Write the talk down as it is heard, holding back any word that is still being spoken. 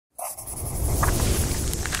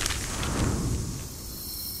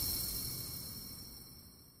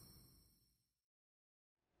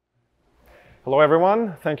Hello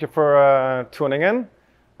everyone, thank you for tuning in.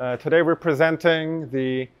 Today we're presenting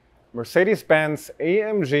the Mercedes-Benz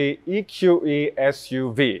AMG EQE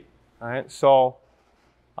SUV. All right, so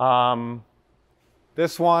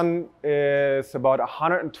this one is about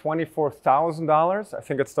 $124,000. I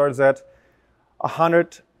think it starts at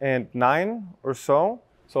 109 or so.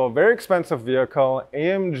 So a very expensive vehicle,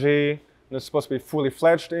 AMG, and it's supposed to be fully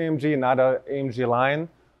fledged AMG, not an AMG line.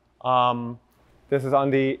 This is on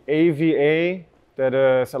the AVA, that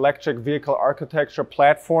is electric vehicle architecture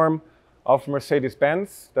platform of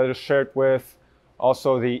Mercedes-Benz that is shared with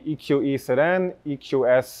also the EQE sedan,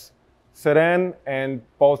 EQS sedan, and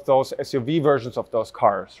both those SUV versions of those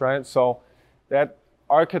cars, right? So that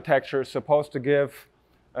architecture is supposed to give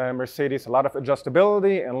Mercedes a lot of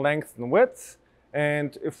adjustability and length and width.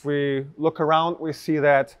 And if we look around, we see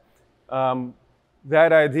that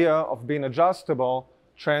that idea of being adjustable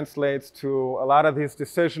translates to a lot of these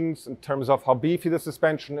decisions in terms of how beefy the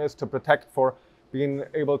suspension is to protect for being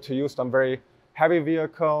able to use on very heavy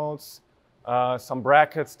vehicles, some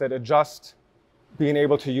brackets that adjust being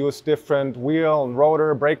able to use different wheel and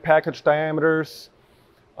rotor brake package diameters.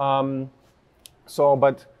 But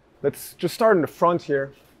let's just start in the front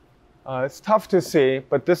here. It's tough to see,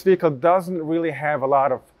 but this vehicle doesn't really have a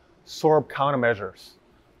lot of SORB countermeasures.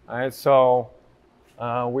 All right, so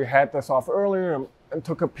we had this off earlier and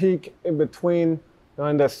took a peek in between.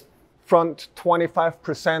 In this front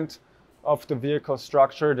 25% of the vehicle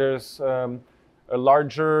structure, there's a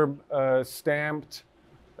larger stamped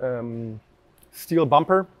steel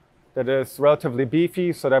bumper that is relatively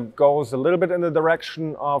beefy, so that goes a little bit in the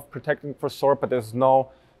direction of protecting for SORB, but there's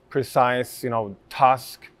no precise,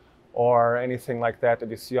 tusk or anything like that that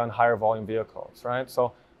you see on higher volume vehicles, right?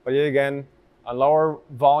 So, but yet again, on lower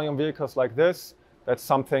volume vehicles like this, that's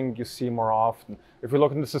something you see more often. If we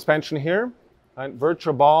look at the suspension here, right,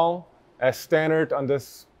 virtual ball as standard on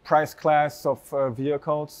this price class of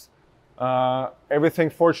vehicles,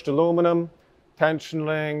 everything forged aluminum, tension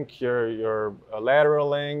link, your lateral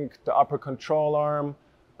link, the upper control arm,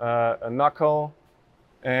 a knuckle.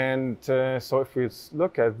 And so if we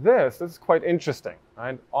look at this is quite interesting,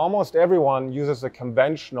 right? Almost everyone uses a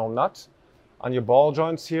conventional nut on your ball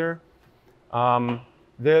joints here.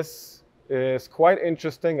 This is quite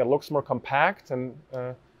interesting. It looks more compact, and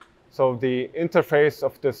so the interface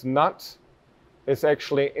of this nut is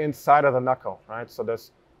actually inside of the knuckle, right? So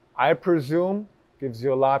this, I presume, gives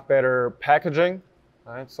you a lot better packaging,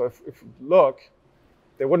 right? So if you look,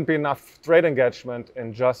 there wouldn't be enough thread engagement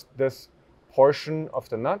in just this portion of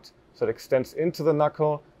the nut, so it extends into the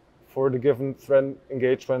knuckle for the given thread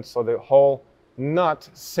engagement, so the whole nut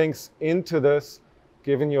sinks into this,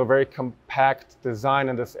 giving you a very compact design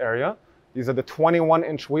in this area. These are the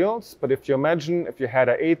 21-inch wheels, but if you imagine if you had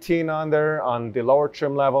an 18 on there on the lower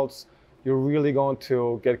trim levels, you're really going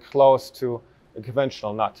to get close to a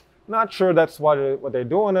conventional nut. Not sure that's what they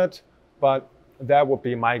do in it, but that would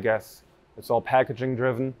be my guess. It's all packaging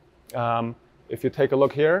driven. If you take a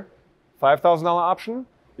look here, $5,000 option.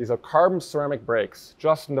 These are carbon ceramic brakes,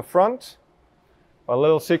 just in the front. A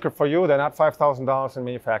little secret for you, they're not $5,000 in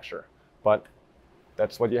manufacture, but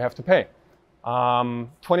that's what you have to pay.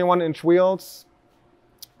 21-inch wheels,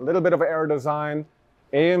 a little bit of air design.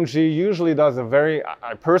 AMG usually does I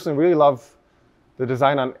personally really love the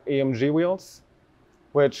design on AMG wheels,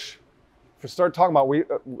 which if we start talking about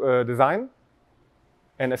design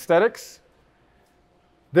and aesthetics,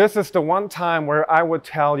 this is the one time where I would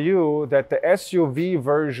tell you that the SUV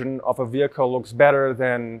version of a vehicle looks better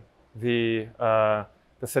than the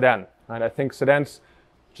sedan. And I think sedans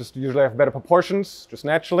just usually have better proportions, just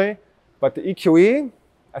naturally. But the EQE,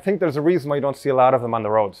 I think there's a reason why you don't see a lot of them on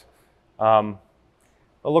the roads. They'll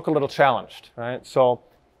look a little challenged, right? So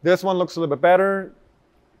this one looks a little bit better,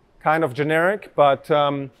 kind of generic, but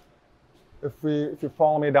if you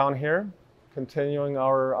follow me down here, continuing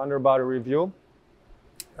our underbody review,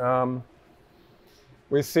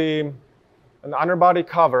 we see an underbody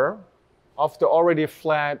cover of the already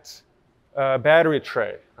flat battery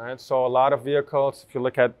tray, right? So a lot of vehicles, if you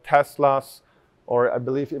look at Teslas, or I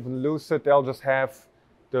believe even Lucid, they'll just have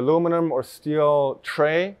the aluminum or steel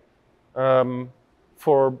tray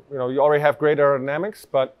for, you already have great aerodynamics,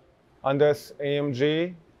 but on this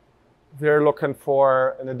AMG, they're looking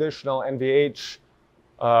for an additional NVH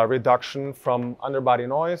reduction from underbody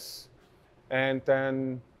noise. And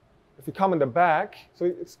then if you come in the back,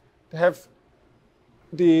 so they have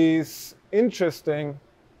these interesting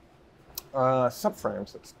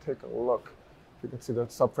subframes. Let's take a look. You can see the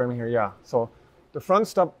subframe here, yeah. So the front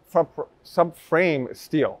subframe is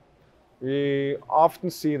steel. We often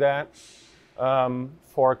see that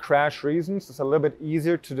for crash reasons. It's a little bit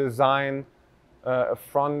easier to design a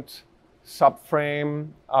front subframe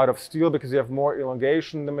out of steel because you have more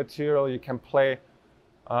elongation in the material. You can play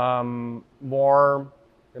more,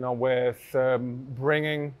 with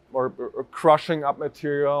bringing or crushing up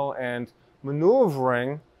material and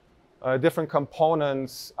maneuvering different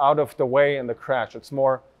components out of the way in the crash. It's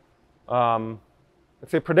more,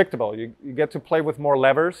 let's say, predictable. You get to play with more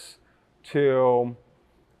levers to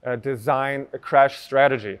design a crash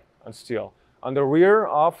strategy on steel. On the rear,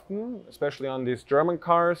 often, especially on these German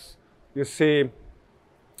cars, you see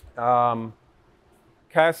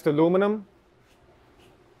cast aluminum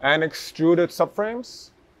and extruded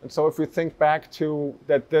subframes. And so if we think back to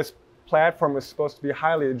that this platform is supposed to be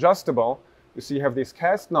highly adjustable, you see you have these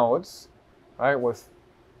cast nodes, right, with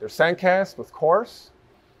their sand cast, with cores,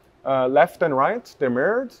 left and right, they're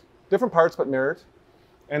mirrored, different parts but mirrored.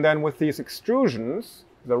 And then with these extrusions,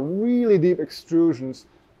 the really deep extrusions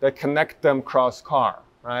that connect them cross car,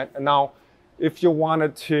 right? And now, if you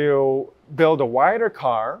wanted to build a wider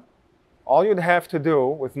car, all you'd have to do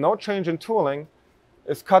with no change in tooling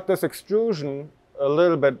is cut this extrusion a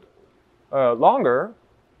little bit longer,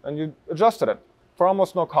 and you adjusted it for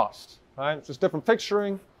almost no cost, right? It's just different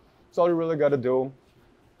fixturing. That's all you really got to do.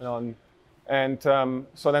 So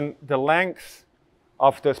then the length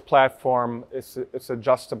of this platform is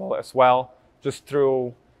adjustable as well, just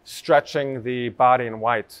through stretching the body in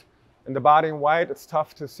white. In the body in white, it's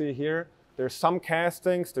tough to see here. There's some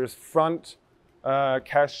castings. There's front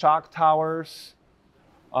cast shock towers.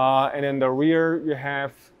 And in the rear, you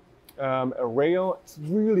have a rail. It's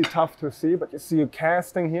really tough to see, but you see a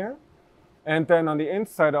casting here. And then on the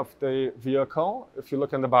inside of the vehicle, if you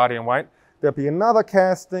look in the body in white, there'll be another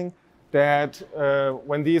casting that,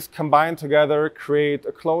 when these combine together, create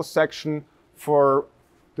a closed section for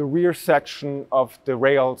the rear section of the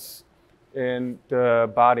rails in the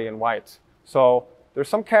body in white. So there's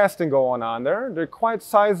some casting going on there. They're quite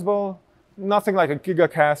sizable, nothing like a giga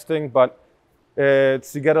casting, but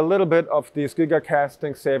you get a little bit of these giga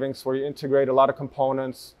casting savings where you integrate a lot of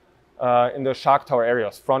components in the shock tower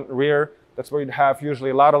areas, front and rear. That's where you'd have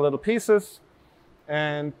usually a lot of little pieces.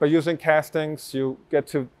 And by using castings, you get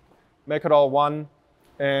to make it all one.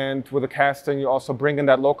 And with the casting, you also bring in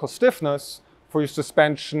that local stiffness for your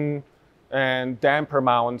suspension and damper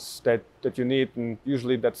mounts that you need. And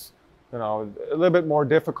usually that's a little bit more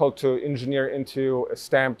difficult to engineer into a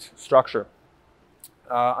stamped structure.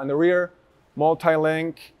 On the rear,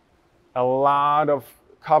 multi-link, a lot of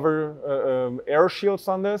cover air shields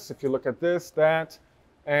on this. If you look at this, that.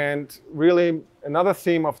 And really another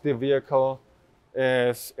theme of the vehicle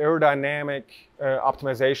is aerodynamic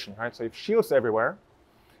optimization, right? So you have shields everywhere.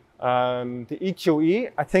 The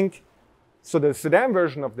EQE, I think, so the sedan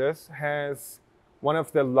version of this has one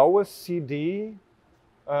of the lowest CD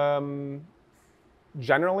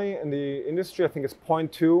generally in the industry. I think it's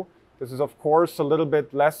 0.2. This is of course a little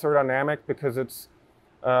bit less aerodynamic because it's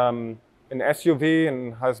an SUV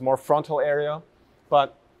and has more frontal area.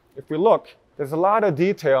 But if we look, there's a lot of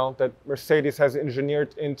detail that Mercedes has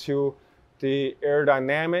engineered into the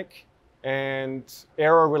aerodynamic and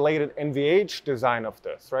aero-related NVH design of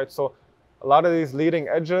this, right? So a lot of these leading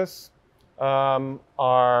edges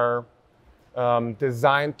are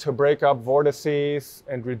designed to break up vortices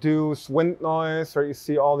and reduce wind noise, right? You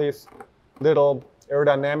see all these little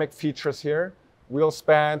aerodynamic features here. Wheel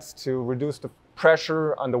spans to reduce the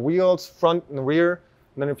pressure on the wheels, front and rear.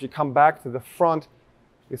 And then if you come back to the front,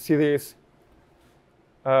 you see these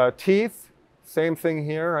teeth. Same thing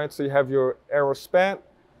here, right? So you have your aero span,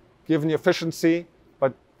 giving you efficiency,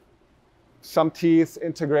 but some teeth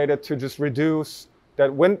integrated to just reduce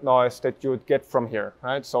that wind noise that you would get from here,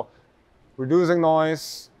 right? So reducing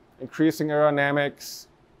noise, increasing aerodynamics.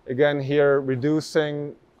 Again here,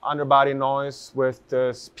 reducing underbody noise with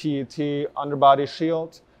this PET underbody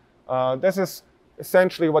shield. This is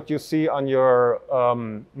essentially what you see on your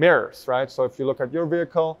mirrors, right? So if you look at your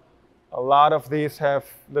vehicle, a lot of these have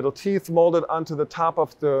little teeth molded onto the top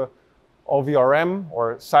of the OVRM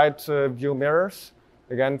or side view mirrors,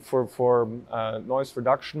 again for noise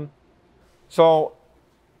reduction. So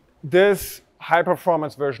this high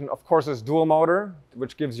performance version, of course, is dual motor,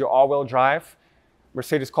 which gives you all-wheel drive.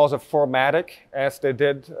 Mercedes calls it 4MATIC, as they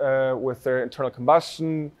did with their internal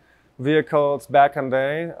combustion vehicles back in the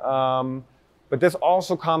day. But this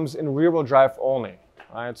also comes in rear-wheel drive only,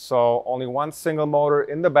 right? So only one single motor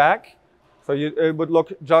in the back. So it would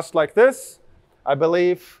look just like this. I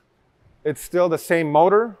believe it's still the same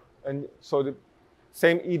motor, and so the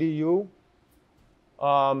same EDU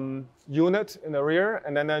unit in the rear,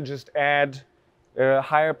 and then I just add a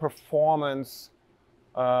higher performance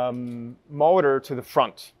motor to the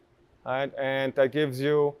front, right? And that gives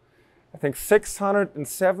you I think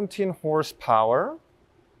 617 horsepower.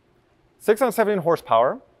 617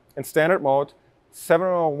 horsepower in standard mode,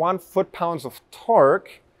 701 foot-pounds of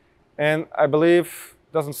torque, and I believe,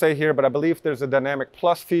 doesn't say here, but I believe there's a Dynamic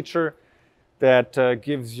Plus feature that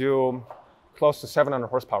gives you close to 700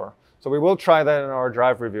 horsepower. So we will try that in our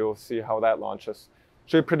drive review, see how that launches.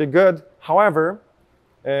 Should be pretty good. However,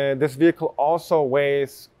 this vehicle also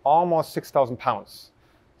weighs almost 6,000 pounds.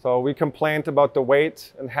 So we complained about the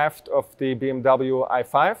weight and heft of the BMW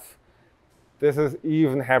i5. This is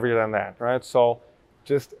even heavier than that, right? So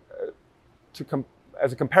just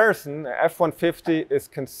as a comparison, F-150 is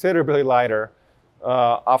considerably lighter,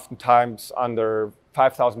 oftentimes under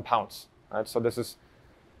 5,000 pounds, right? So this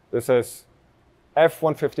is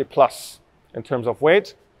F-150 plus in terms of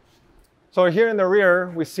weight. So here in the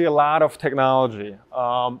rear, we see a lot of technology.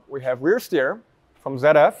 We have rear steer from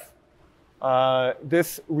ZF.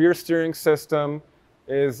 This rear steering system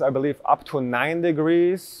is, I believe, up to 9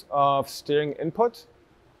 degrees of steering input.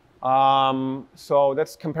 So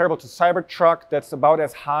that's comparable to Cybertruck. That's about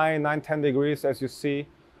as high, 9-10 degrees, as you see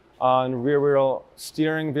on rear-wheel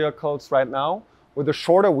steering vehicles right now. With a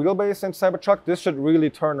shorter wheelbase than Cybertruck, this should really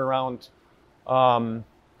turn around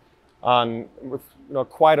with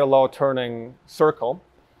quite a low turning circle.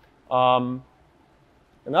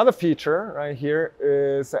 Another feature right here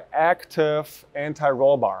is an active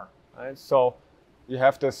anti-roll bar. Right? So you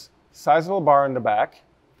have this sizable bar in the back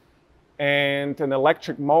and an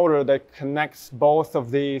electric motor that connects both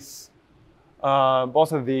of the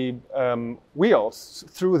wheels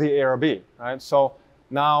through the ARB. Right? So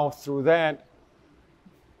now through that,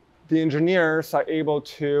 the engineers are able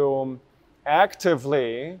to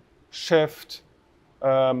actively shift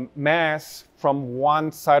mass from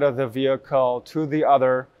one side of the vehicle to the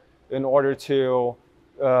other in order to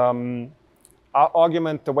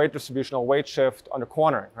augment the weight distribution or weight shift on the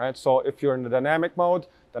cornering, right? So if you're in the dynamic mode,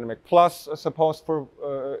 Dynamic Plus, I suppose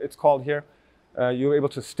it's called here, you're able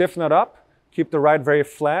to stiffen it up, keep the ride very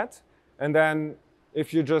flat, and then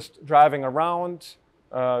if you're just driving around,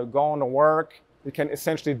 going to work, you can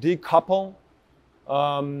essentially decouple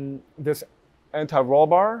this anti-roll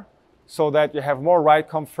bar so that you have more ride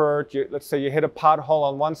comfort. Let's say you hit a pothole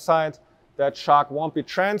on one side, that shock won't be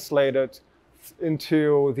translated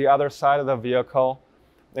into the other side of the vehicle,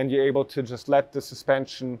 and you're able to just let the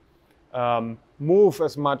suspension move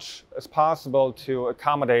as much as possible to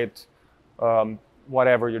accommodate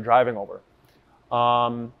whatever you're driving over.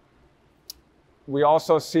 We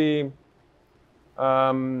also see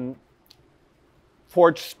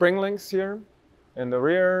forged spring links here in the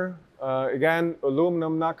rear. Again,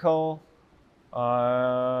 aluminum knuckle,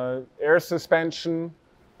 air suspension,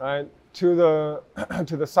 right, to the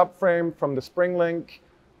subframe from the spring link,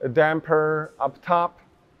 a damper up top,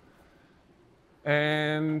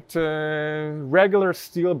 and regular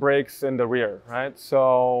steel brakes in the rear, right?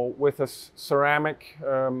 So with a ceramic,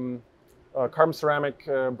 carbon ceramic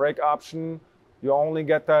brake option, you only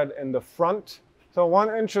get that in the front. So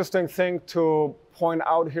one interesting thing to point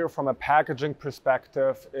out here from a packaging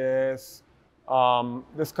perspective is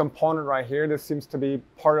this component right here. This seems to be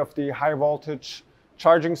part of the high voltage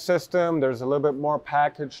charging system. There's a little bit more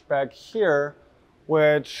packaged back here,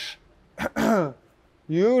 which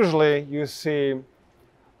usually you see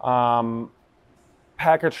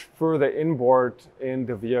packaged further inboard in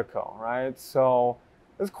the vehicle, right? So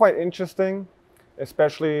it's quite interesting,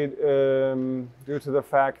 especially due to the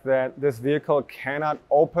fact that this vehicle cannot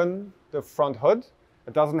open the front hood.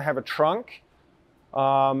 It doesn't have a trunk.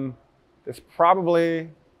 There's probably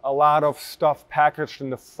a lot of stuff packaged in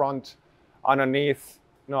the front underneath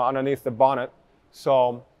the bonnet.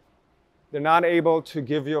 So they're not able to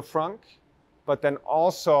give you a frunk, but then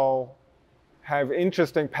also have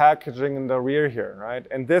interesting packaging in the rear here, right?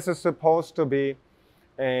 And this is supposed to be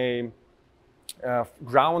a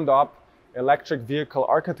ground up electric vehicle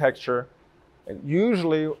architecture. And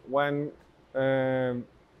usually when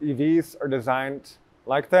EVs are designed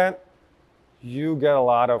like that, you get a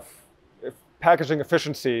lot of packaging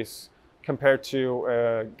efficiencies compared to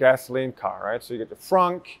a gasoline car, right? So you get the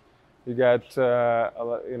frunk, you get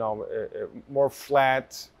more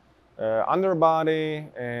flat underbody,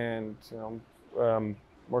 and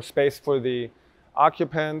more space for the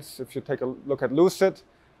occupants. If you take a look at Lucid,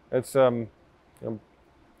 it's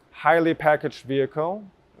highly packaged vehicle,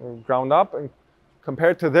 ground up, and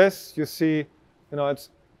compared to this, you see, it's.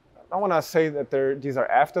 I don't want to say that these are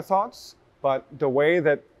afterthoughts, but the way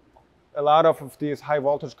that a lot of these high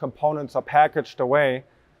voltage components are packaged away,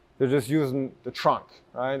 they're just using the trunk,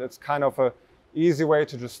 right? It's kind of an easy way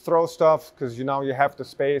to just throw stuff because now you have the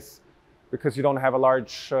space because you don't have a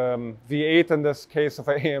large V8 in this case of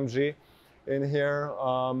AMG in here,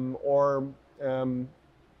 or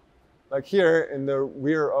like here in the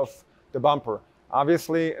rear of the bumper.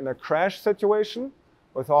 Obviously, in a crash situation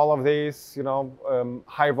with all of these, you know,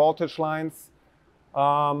 high voltage lines,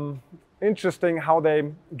 interesting how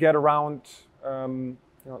they get around, you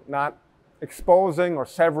know, not exposing or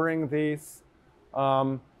severing these.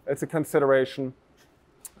 It's a consideration.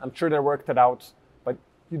 I'm sure they worked it out, but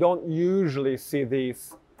you don't usually see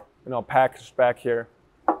these, you know, packaged back here.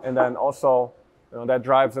 And then also, you know, that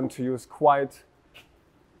drives them to use quite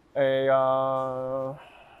a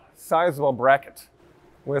sizable bracket.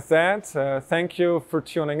 With that, thank you for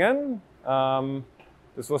tuning in.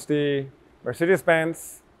 This was the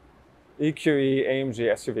Mercedes-Benz EQE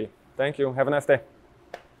AMG SUV. Thank you. Have a nice day.